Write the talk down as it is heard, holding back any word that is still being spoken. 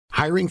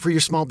Hiring for your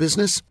small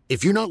business?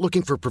 If you're not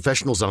looking for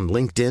professionals on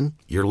LinkedIn,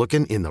 you're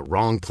looking in the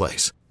wrong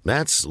place.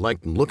 That's like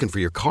looking for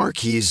your car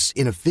keys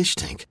in a fish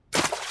tank.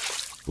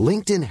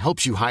 LinkedIn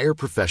helps you hire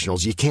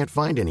professionals you can't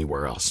find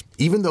anywhere else,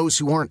 even those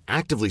who aren't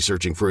actively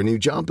searching for a new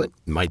job but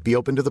might be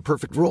open to the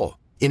perfect role.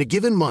 In a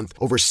given month,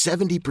 over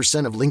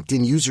 70% of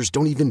LinkedIn users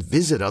don't even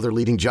visit other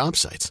leading job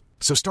sites.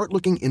 So start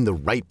looking in the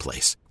right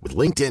place. With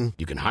LinkedIn,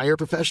 you can hire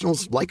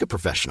professionals like a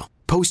professional.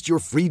 Post your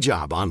free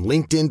job on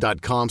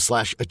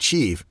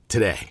linkedin.com/achieve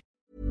today.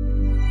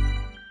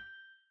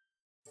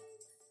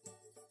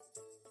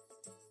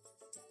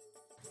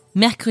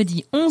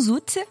 Mercredi 11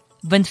 août,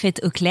 bonne fête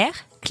aux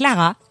Claire,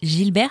 Clara,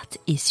 Gilberte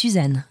et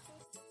Suzanne.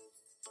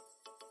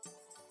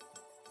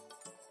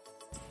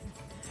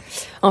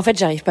 En fait,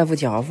 j'arrive pas à vous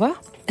dire au revoir.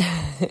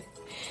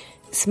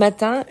 Ce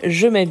matin,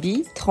 je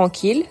m'habille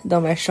tranquille dans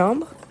ma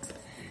chambre.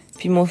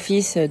 Puis mon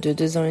fils de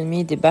 2 ans et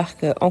demi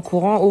débarque en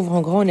courant, ouvre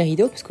en grand les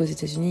rideaux, parce qu'aux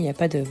États-Unis, il n'y a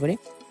pas de volet.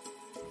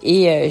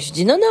 Et je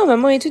dis non,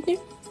 maman est toute nue.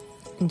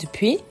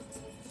 Depuis,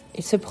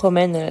 il se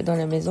promène dans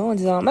la maison en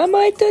disant maman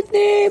est toute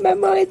nue,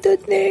 maman est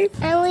toute nue.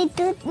 Maman est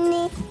toute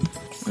nue.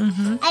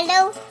 Mm-hmm.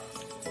 Allô?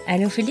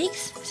 Allô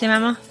Félix, c'est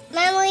maman.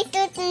 Maman est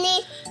toute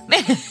nue.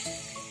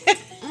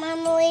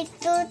 Maman est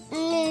toute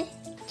nue.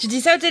 Tu dis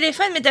ça au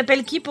téléphone, mais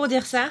t'appelles qui pour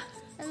dire ça?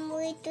 Maman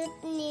est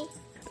toute nue.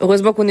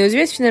 Heureusement qu'on est aux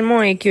US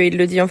finalement et qu'il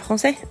le dit en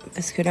français.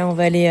 Parce que là, on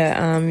va aller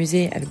à un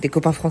musée avec des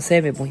copains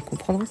français, mais bon, ils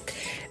comprendront.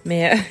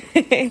 Mais,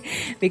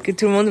 mais que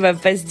tout le monde va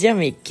pas se dire,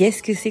 mais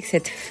qu'est-ce que c'est que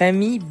cette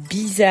famille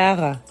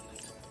bizarre?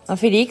 Hein,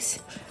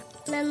 Félix?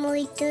 Maman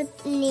est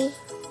toute nue.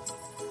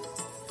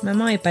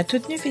 Maman est pas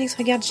toute nue, Félix,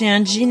 regarde, j'ai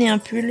un jean et un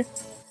pull.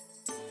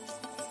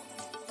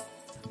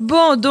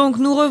 Bon, donc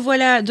nous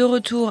revoilà de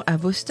retour à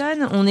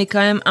Boston. On est quand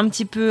même un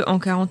petit peu en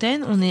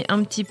quarantaine. On est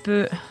un petit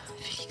peu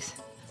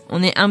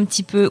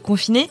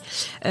confinés,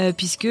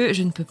 puisque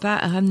je ne peux pas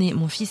ramener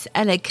mon fils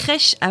à la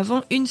crèche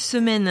avant une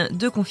semaine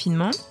de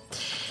confinement.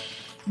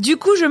 Du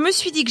coup, je me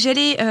suis dit que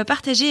j'allais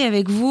partager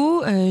avec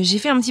vous. J'ai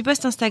fait un petit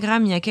post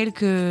Instagram il y a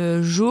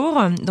quelques jours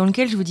dans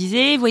lequel je vous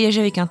disais voyager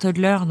avec un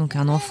toddler, donc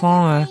un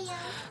enfant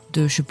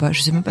de, je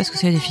sais même pas ce que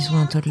c'est la définition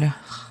d'un toddler.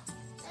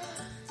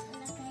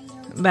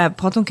 Bah,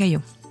 prends ton caillou.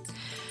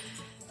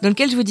 Dans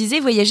lequel je vous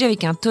disais, voyager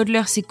avec un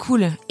toddler, c'est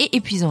cool et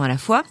épuisant à la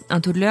fois. Un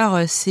toddler,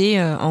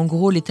 c'est en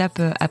gros l'étape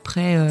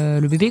après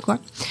le bébé, quoi.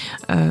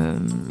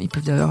 Ils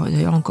peuvent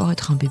d'ailleurs encore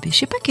être un bébé. Je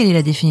sais pas quelle est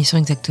la définition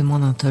exactement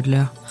d'un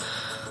toddler.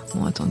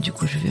 Bon, attends, du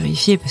coup, je vais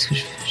vérifier parce que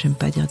j'aime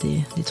pas dire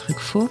des trucs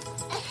faux.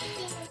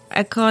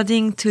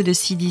 According to the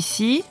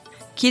CDC,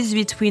 kids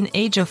between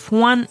age of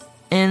 1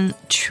 and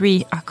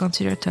 3 are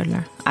considered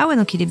toddler. Ah ouais,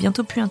 donc il est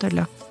bientôt plus un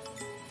toddler.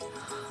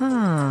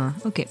 Ah,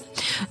 ok.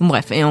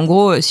 Bref, et en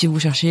gros, si vous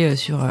cherchez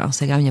sur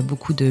Instagram, il y a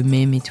beaucoup de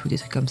mèmes et tout, des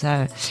trucs comme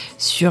ça,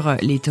 sur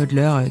les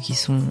toddlers qui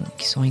sont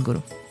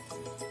rigolos.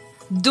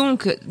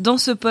 Donc, dans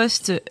ce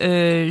post,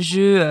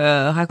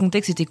 je racontais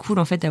que c'était cool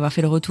en fait d'avoir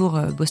fait le retour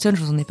Boston.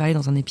 Je vous en ai parlé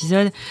dans un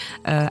épisode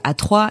à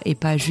 3 et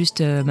pas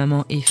juste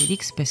maman et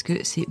Félix parce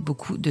que c'est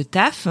beaucoup de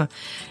taf.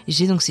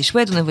 Donc c'est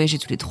chouette, on a voyagé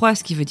tous les 3,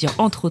 ce qui veut dire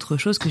entre autres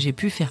choses que j'ai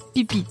pu faire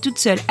pipi toute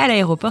seule à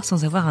l'aéroport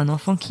sans avoir un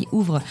enfant qui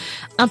ouvre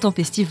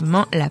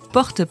intempestivement la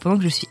porte pendant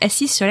que je suis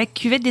assise sur la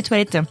cuvette des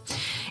toilettes.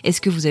 Est-ce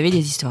que vous avez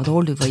des histoires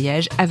drôles de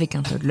voyage avec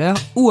un toddler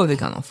ou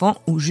avec un enfant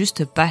ou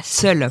juste pas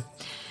seul ?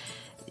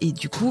 Et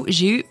du coup,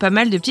 j'ai eu pas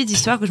mal de petites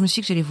histoires que je me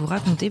suis dit que j'allais vous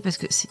raconter parce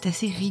que c'est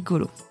assez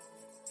rigolo.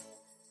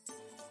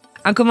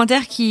 Un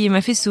commentaire qui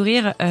m'a fait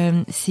sourire,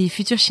 c'est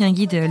Futur Chien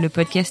Guide, le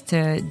podcast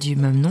du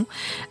même nom,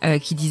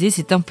 qui disait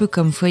c'est un peu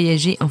comme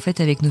voyager en fait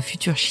avec nos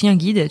futurs chiens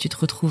guides. Tu te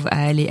retrouves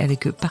à aller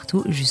avec eux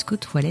partout jusqu'aux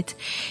toilettes.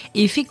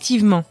 Et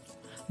effectivement,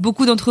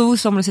 beaucoup d'entre vous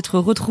semblent s'être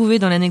retrouvés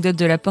dans l'anecdote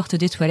de la porte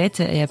des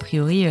toilettes et a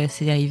priori,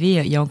 c'est arrivé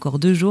il y a encore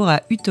 2 jours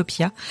à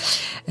Utopia.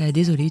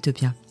 Désolée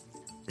Utopia.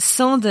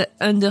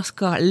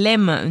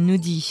 Sand_Lem nous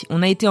dit «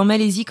 On a été en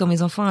Malaisie quand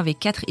mes enfants avaient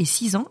 4 et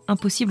 6 ans.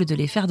 Impossible de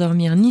les faire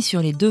dormir ni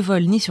sur les 2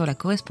 vols ni sur la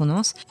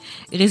correspondance.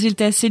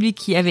 Résultat, celui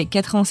qui avait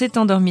 4 ans s'est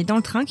endormi dans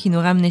le train qui nous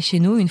ramenait chez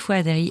nous une fois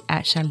atterri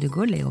à Charles de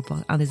Gaulle,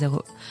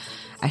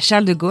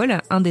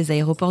 un des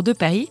aéroports de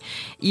Paris.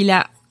 Il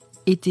a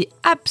été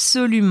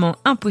absolument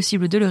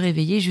impossible de le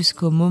réveiller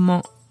jusqu'au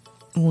moment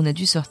où on a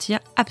dû sortir,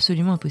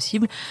 absolument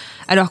impossible.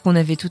 Alors qu'on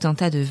avait tout un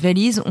tas de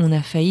valises, on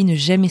a failli ne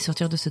jamais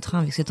sortir de ce train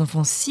avec cet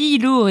enfant si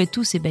lourd et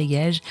tous ses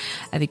bagages,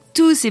 avec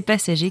tous ces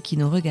passagers qui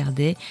nous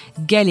regardaient,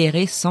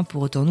 galérer sans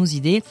pour autant nous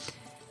aider.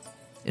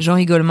 J'en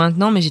rigole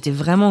maintenant, mais j'étais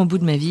vraiment au bout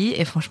de ma vie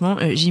et franchement,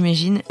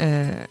 j'imagine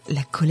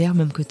la colère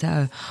même que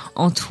t'as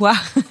en toi.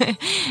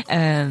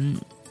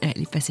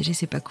 Les passagers,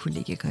 c'est pas cool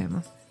les gars quand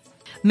même.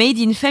 Made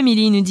in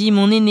Family nous dit «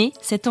 Mon aîné,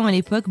 7 ans à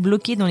l'époque,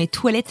 bloqué dans les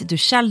toilettes de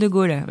Charles de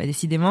Gaulle. » Bah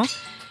décidément.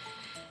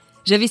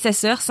 J'avais sa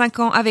sœur, 5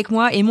 ans, avec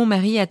moi et mon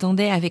mari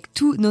attendait avec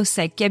tous nos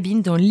sacs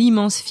cabines dans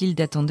l'immense file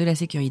d'attente de la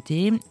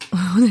sécurité.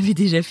 On avait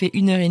déjà fait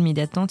 1h30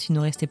 d'attente, il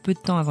nous restait peu de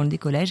temps avant le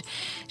décollage.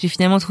 J'ai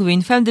finalement trouvé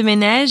une femme de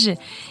ménage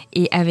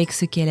et avec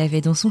ce qu'elle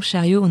avait dans son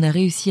chariot, on a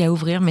réussi à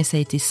ouvrir, mais ça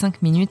a été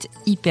 5 minutes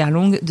hyper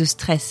longues de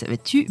stress.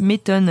 Tu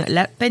m'étonnes,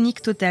 la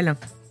panique totale.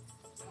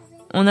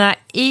 On a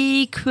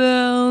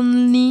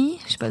Equerny,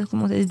 je sais pas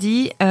comment ça se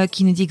dit,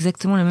 qui nous dit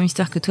exactement la même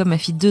histoire que toi, ma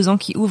fille de 2 ans,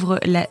 qui ouvre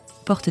la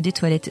porte des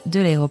toilettes de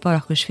l'aéroport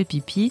alors que je fais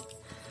pipi.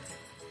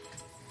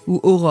 Ou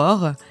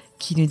Aurore,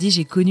 qui nous dit «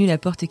 J'ai connu la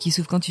porte qui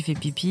s'ouvre quand tu fais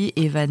pipi »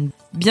 et Van.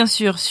 Bien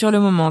sûr, sur le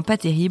moment, pas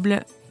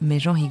terrible, mais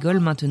j'en rigole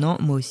maintenant,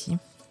 moi aussi.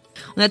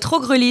 On a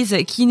Trogrelise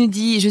qui nous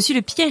dit « Je suis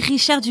le Pierre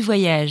Richard du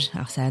voyage ».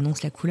 Alors ça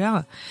annonce la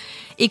couleur.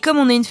 Et comme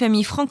on est une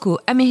famille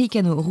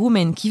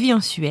franco-américano-roumaine qui vit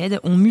en Suède,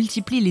 on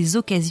multiplie les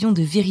occasions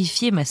de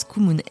vérifier ma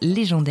Scoomoun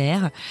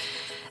légendaire.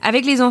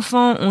 Avec les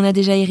enfants, on a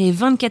déjà erré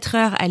 24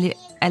 heures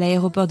à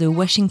l'aéroport de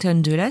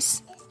Washington Dulles.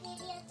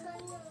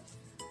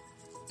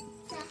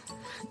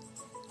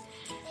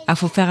 Ah,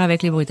 faut faire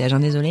avec les bruitages,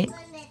 désolé.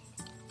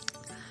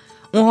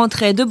 On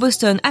rentrait de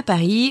Boston à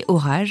Paris,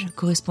 orage,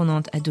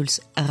 correspondante à Dulles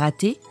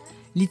ratée.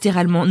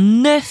 Littéralement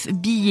 9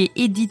 billets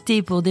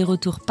édités pour des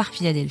retours par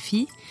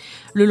Philadelphie.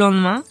 Le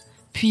lendemain,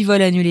 puis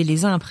vols annulés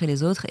les uns après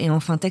les autres. Et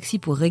enfin taxi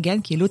pour Reagan,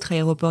 qui est l'autre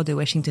aéroport de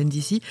Washington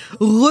DC.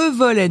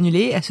 Revol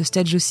annulé. À ce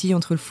stade, j'oscille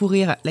entre le fou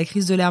rire, la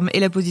crise de larmes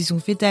et la position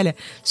fétale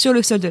sur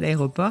le sol de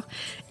l'aéroport.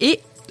 Et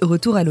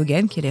retour à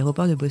Logan, qui est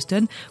l'aéroport de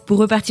Boston, pour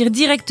repartir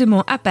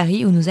directement à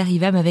Paris, où nous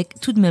arrivâmes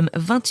avec tout de même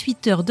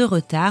 28 heures de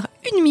retard,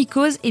 une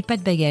mycose et pas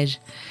de bagages.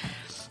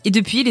 Et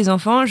depuis, les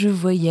enfants, je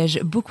voyage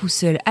beaucoup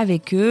seule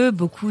avec eux,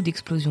 beaucoup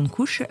d'explosions de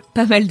couches,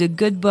 pas mal de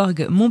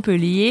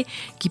Göteborg-Montpellier,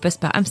 qui passe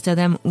par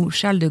Amsterdam ou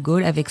Charles de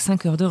Gaulle avec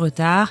 5 heures de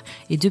retard,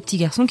 et 2 petits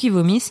garçons qui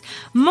vomissent.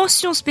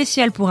 Mention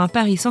spéciale pour un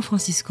Paris-San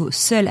Francisco,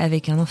 seul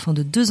avec un enfant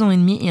de 2 ans et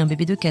demi et un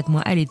bébé de 4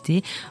 mois à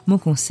l'été. Mon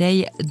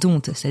conseil,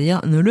 don't,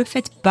 c'est-à-dire ne le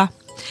faites pas.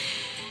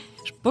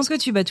 Je pense que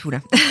tu bats tout,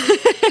 là.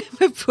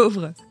 Ma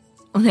pauvre.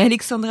 On a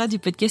Alexandra du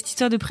podcast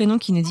Histoire de Prénom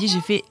qui nous dit « J'ai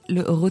fait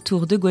le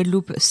retour de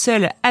Guadeloupe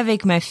seule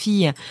avec ma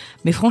fille.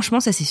 Mais franchement,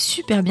 ça s'est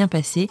super bien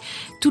passé.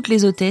 Toutes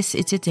les hôtesses,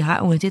 etc.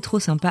 ont été trop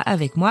sympas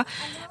avec moi.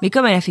 Mais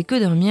comme elle a fait que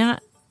dormir,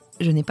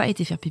 je n'ai pas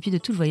été faire pipi de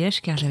tout le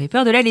voyage car j'avais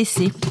peur de la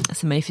laisser. »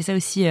 Ça m'avait fait ça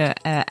aussi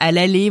à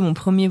l'aller, mon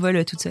premier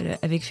vol toute seule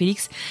avec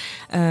Félix,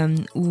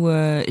 où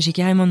j'ai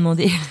carrément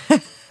demandé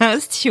à un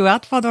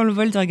steward pendant le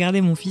vol de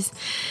regarder mon fils.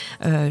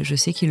 Je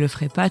sais qu'il le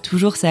ferait pas.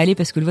 Toujours ça allait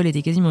parce que le vol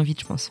était quasiment vide,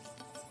 je pense.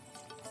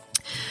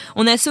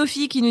 On a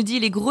Sophie qui nous dit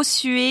 « Les grosses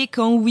suées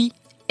quand oui,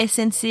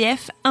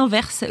 SNCF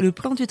inverse le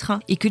plan du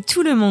train et que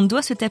tout le monde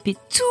doit se taper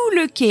tout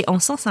le quai en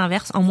sens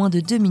inverse en moins de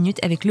 2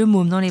 minutes avec le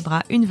môme dans les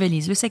bras, une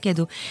valise, le sac à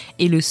dos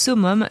et le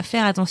summum.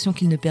 Faire attention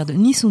qu'il ne perde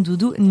ni son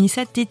doudou ni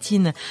sa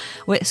tétine. »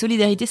 Ouais,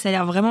 solidarité, ça a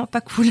l'air vraiment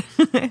pas cool.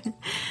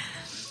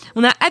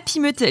 On a Happy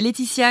Meute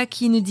Laetitia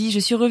qui nous dit « Je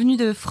suis revenue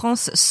de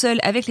France seule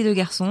avec les 2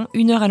 garçons.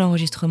 1 heure à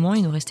l'enregistrement.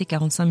 Il nous restait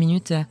 45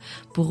 minutes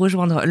pour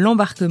rejoindre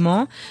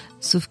l'embarquement.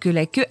 Sauf que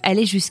la queue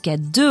allait jusqu'à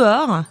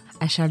dehors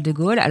à Charles de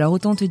Gaulle. Alors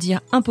autant te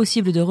dire,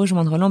 impossible de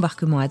rejoindre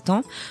l'embarquement à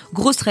temps.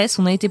 Gros stress,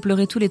 on a été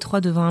pleurer tous les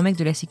 3 devant un mec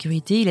de la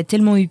sécurité. Il a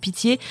tellement eu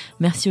pitié.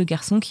 Merci aux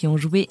garçons qui ont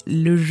joué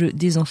le jeu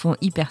des enfants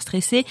hyper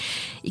stressés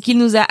et qu'il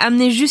nous a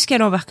amenés jusqu'à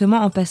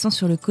l'embarquement en passant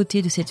sur le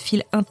côté de cette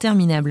file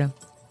interminable.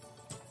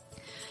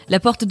 La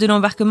porte de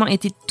l'embarquement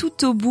était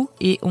tout au bout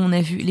et on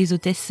a vu les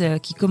hôtesses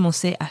qui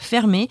commençaient à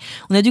fermer.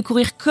 On a dû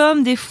courir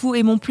comme des fous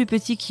et mon plus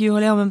petit qui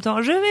hurlait en même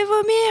temps « Je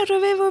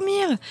vais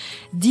vomir !»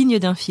 Digne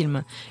d'un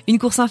film. Une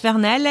course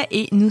infernale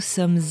et nous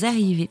sommes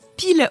arrivés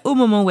pile au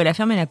moment où elle a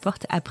fermé la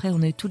porte. Après,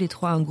 on a eu tous les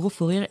 3 un gros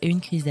fou rire et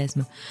une crise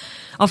d'asthme.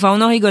 Enfin,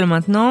 on en rigole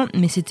maintenant,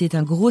 mais c'était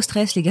un gros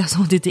stress. Les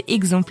garçons ont été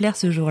exemplaires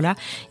ce jour-là.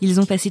 Ils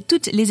ont passé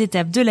toutes les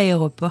étapes de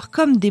l'aéroport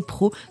comme des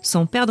pros,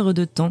 sans perdre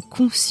de temps,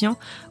 conscients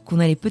qu'on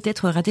allait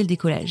peut-être rater le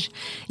décollage.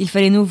 Il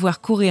fallait nous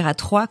voir courir à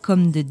 3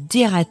 comme de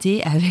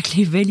dératés avec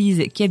les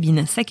valises,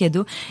 cabines, sac à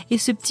dos et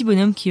ce petit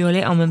bonhomme qui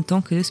hurlait en même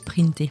temps que de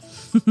sprinter.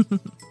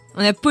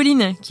 On a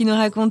Pauline qui nous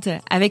raconte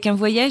avec un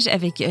voyage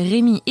avec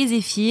Rémi et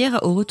Zéphyr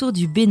au retour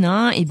du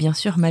Bénin et bien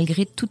sûr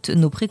malgré toutes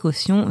nos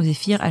précautions,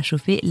 Zéphyr a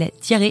chauffé la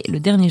diarrhée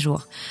le dernier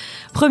jour.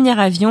 Premier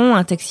avion,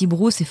 un taxi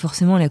brousse et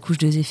forcément la couche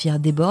de Zéphyr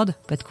déborde,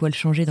 pas de quoi le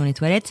changer dans les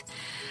toilettes.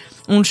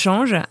 On le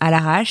change à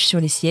l'arrache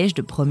sur les sièges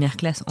de première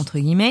classe entre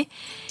guillemets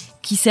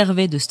qui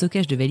servaient de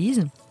stockage de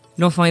valises.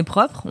 L'enfant est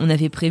propre, on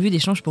avait prévu des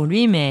changes pour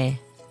lui mais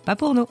pas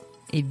pour nous.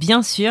 Et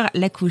bien sûr,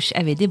 la couche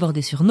avait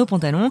débordé sur nos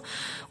pantalons.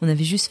 On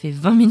avait juste fait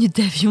 20 minutes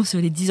d'avion sur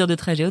les 10 heures de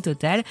trajet au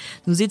total.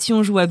 Nous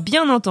étions joie,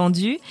 bien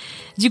entendu.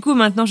 Du coup,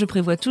 maintenant, je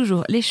prévois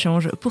toujours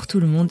l'échange pour tout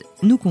le monde,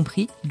 nous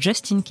compris,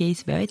 just in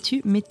case. Bah ouais,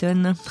 tu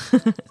m'étonnes.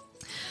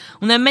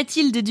 On a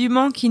Mathilde du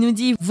Mans qui nous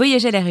dit «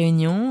 Voyage à La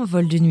Réunion,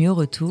 vol de nuit au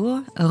retour.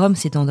 Rome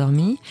s'est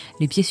endormi,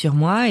 les pieds sur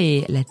moi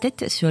et la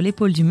tête sur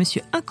l'épaule du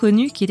monsieur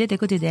inconnu qui était à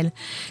côté d'elle.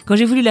 Quand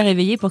j'ai voulu la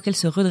réveiller pour qu'elle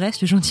se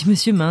redresse, le gentil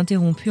monsieur m'a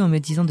interrompu en me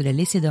disant de la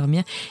laisser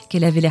dormir,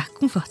 qu'elle avait l'air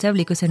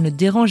confortable et que ça ne le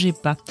dérangeait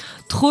pas.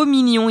 Trop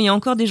mignon, il y a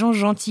encore des gens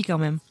gentils quand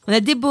même. » On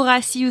a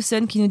Déborah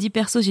Siouson qui nous dit «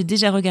 Perso, j'ai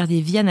déjà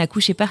regardé Viana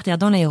coucher par terre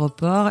dans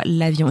l'aéroport.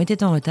 L'avion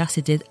était en retard,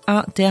 c'était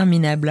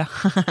interminable. »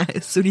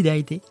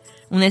 Solidarité.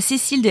 On a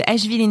Cécile de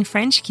Asheville in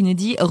French qui nous nous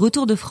dit «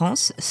 Retour de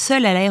France,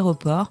 seul à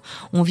l'aéroport.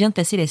 On vient de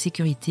passer la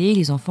sécurité,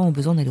 les enfants ont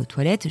besoin d'aller aux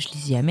toilettes, je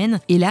les y amène.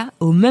 Et là,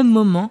 au même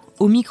moment,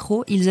 au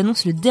micro, ils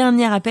annoncent le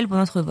dernier appel pour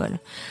notre vol.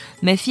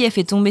 Ma fille a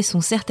fait tomber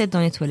son serre-tête dans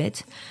les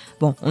toilettes.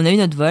 Bon, on a eu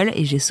notre vol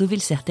et j'ai sauvé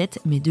le serre-tête,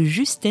 mais de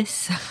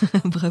justesse.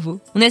 Bravo.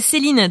 On a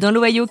Céline dans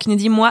l'Ohio qui nous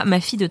dit « Moi, ma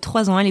fille de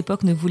 3 ans à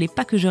l'époque ne voulait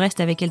pas que je reste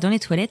avec elle dans les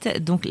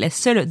toilettes, donc la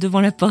seule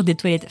devant la porte des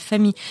toilettes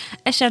famille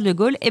à Charles de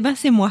Gaulle,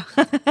 c'est moi. »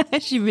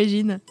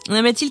 J'imagine. On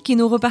a Mathilde qui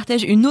nous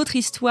repartage une autre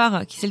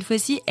histoire qui, cette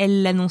fois-ci,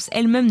 elle l'annonce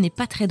elle-même, n'est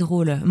pas très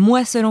drôle.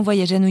 Moi, seule en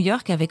voyage à New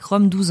York avec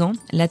Rome 12 ans.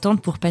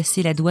 L'attente pour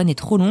passer la douane est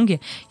trop longue.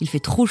 Il fait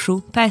trop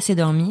chaud, pas assez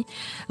dormi.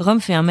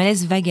 Rome fait un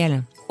malaise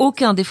vagal.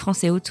 Aucun des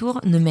Français autour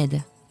ne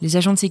m'aide. Les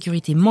agents de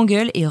sécurité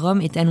m'engueulent et Rome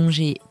est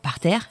allongé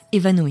par terre,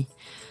 évanoui.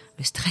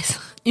 Le stress.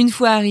 Une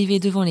fois arrivé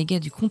devant les gars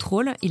du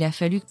contrôle, il a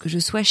fallu que je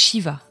sois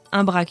Shiva.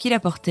 Un bras qui la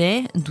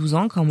portait, 12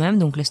 ans quand même,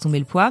 donc laisse tomber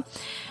le poids.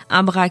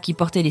 Un bras qui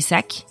portait les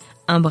sacs.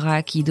 Un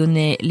bras qui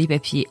donnait les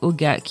papiers aux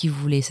gars qui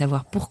voulaient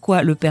savoir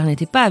pourquoi le père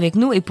n'était pas avec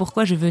nous et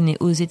pourquoi je venais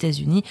aux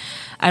États-Unis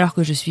alors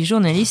que je suis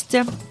journaliste.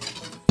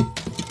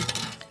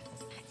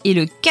 Et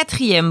le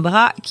 4e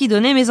bras qui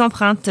donnait mes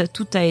empreintes.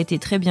 Tout a été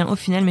très bien au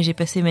final, mais j'ai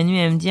passé ma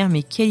nuit à me dire «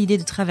 Mais quelle idée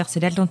de traverser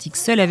l'Atlantique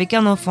seule avec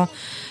un enfant !»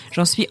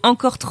 J'en suis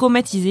encore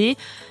traumatisée.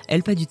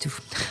 Elle, pas du tout.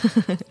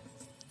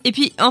 Et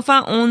puis,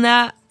 enfin, on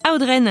a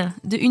Audreyne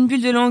de Une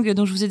Bulle de Langue,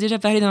 dont je vous ai déjà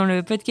parlé dans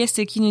le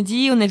podcast, qui nous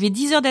dit « On avait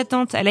 10 heures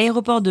d'attente à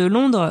l'aéroport de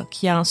Londres,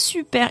 qui a un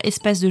super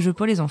espace de jeu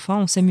pour les enfants.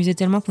 On s'amusait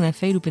tellement qu'on a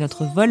failli louper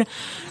notre vol.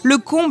 Le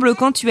comble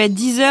quand tu as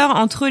 10 heures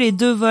entre les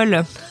 2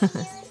 vols. »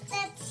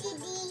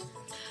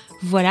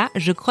 Voilà,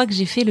 je crois que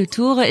j'ai fait le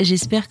tour.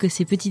 J'espère que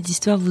ces petites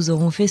histoires vous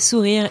auront fait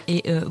sourire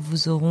et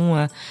vous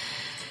auront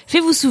fait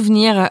vous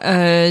souvenir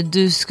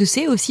de ce que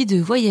c'est aussi de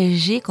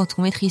voyager quand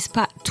on maîtrise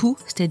pas tout,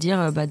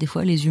 c'est-à-dire des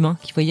fois les humains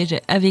qui voyagent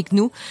avec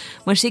nous.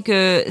 Moi, je sais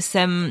que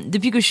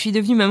depuis que je suis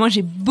devenue maman,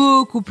 j'ai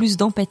beaucoup plus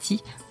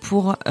d'empathie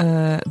pour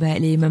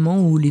les mamans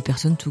ou les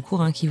personnes tout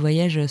court qui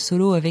voyagent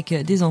solo avec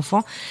des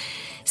enfants.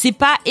 C'est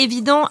pas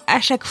évident à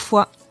chaque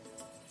fois.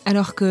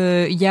 Alors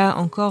qu'il y a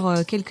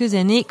encore quelques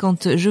années,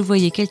 quand je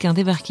voyais quelqu'un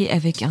débarquer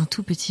avec un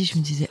tout petit, je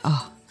me disais « Oh,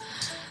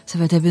 ça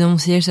va taper dans mon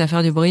siège, ça va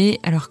faire du bruit »,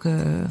 alors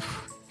que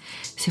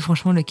c'est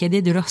franchement le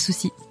cadet de leurs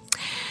soucis.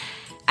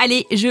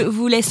 Allez, je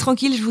vous laisse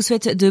tranquille, je vous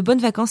souhaite de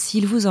bonnes vacances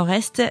s'il vous en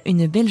reste,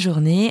 une belle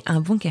journée,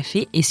 un bon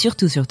café et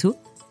surtout,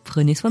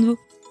 prenez soin de vous.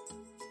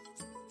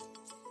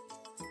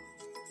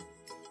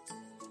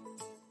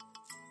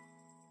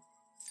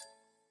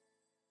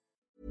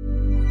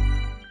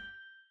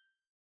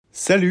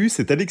 Salut,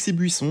 c'est Alexis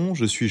Buisson,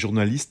 je suis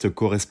journaliste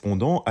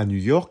correspondant à New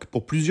York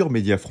pour plusieurs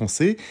médias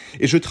français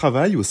et je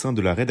travaille au sein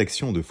de la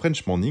rédaction de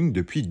French Morning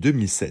depuis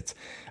 2007.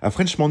 À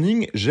French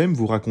Morning, j'aime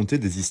vous raconter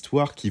des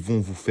histoires qui vont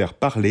vous faire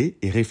parler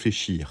et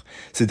réfléchir.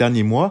 Ces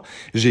derniers mois,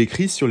 j'ai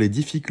écrit sur les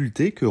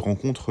difficultés que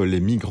rencontrent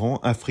les migrants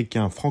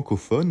africains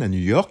francophones à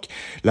New York,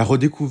 la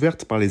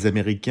redécouverte par les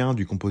Américains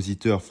du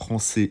compositeur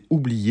français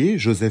oublié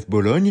Joseph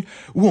Bologne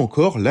ou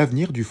encore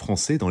l'avenir du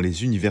français dans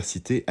les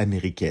universités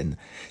américaines.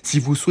 Si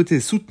vous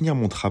souhaitez soutenir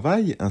mon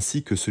travail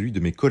ainsi que celui de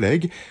mes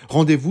collègues,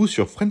 rendez-vous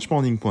sur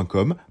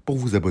frenchmorning.com pour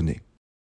vous abonner.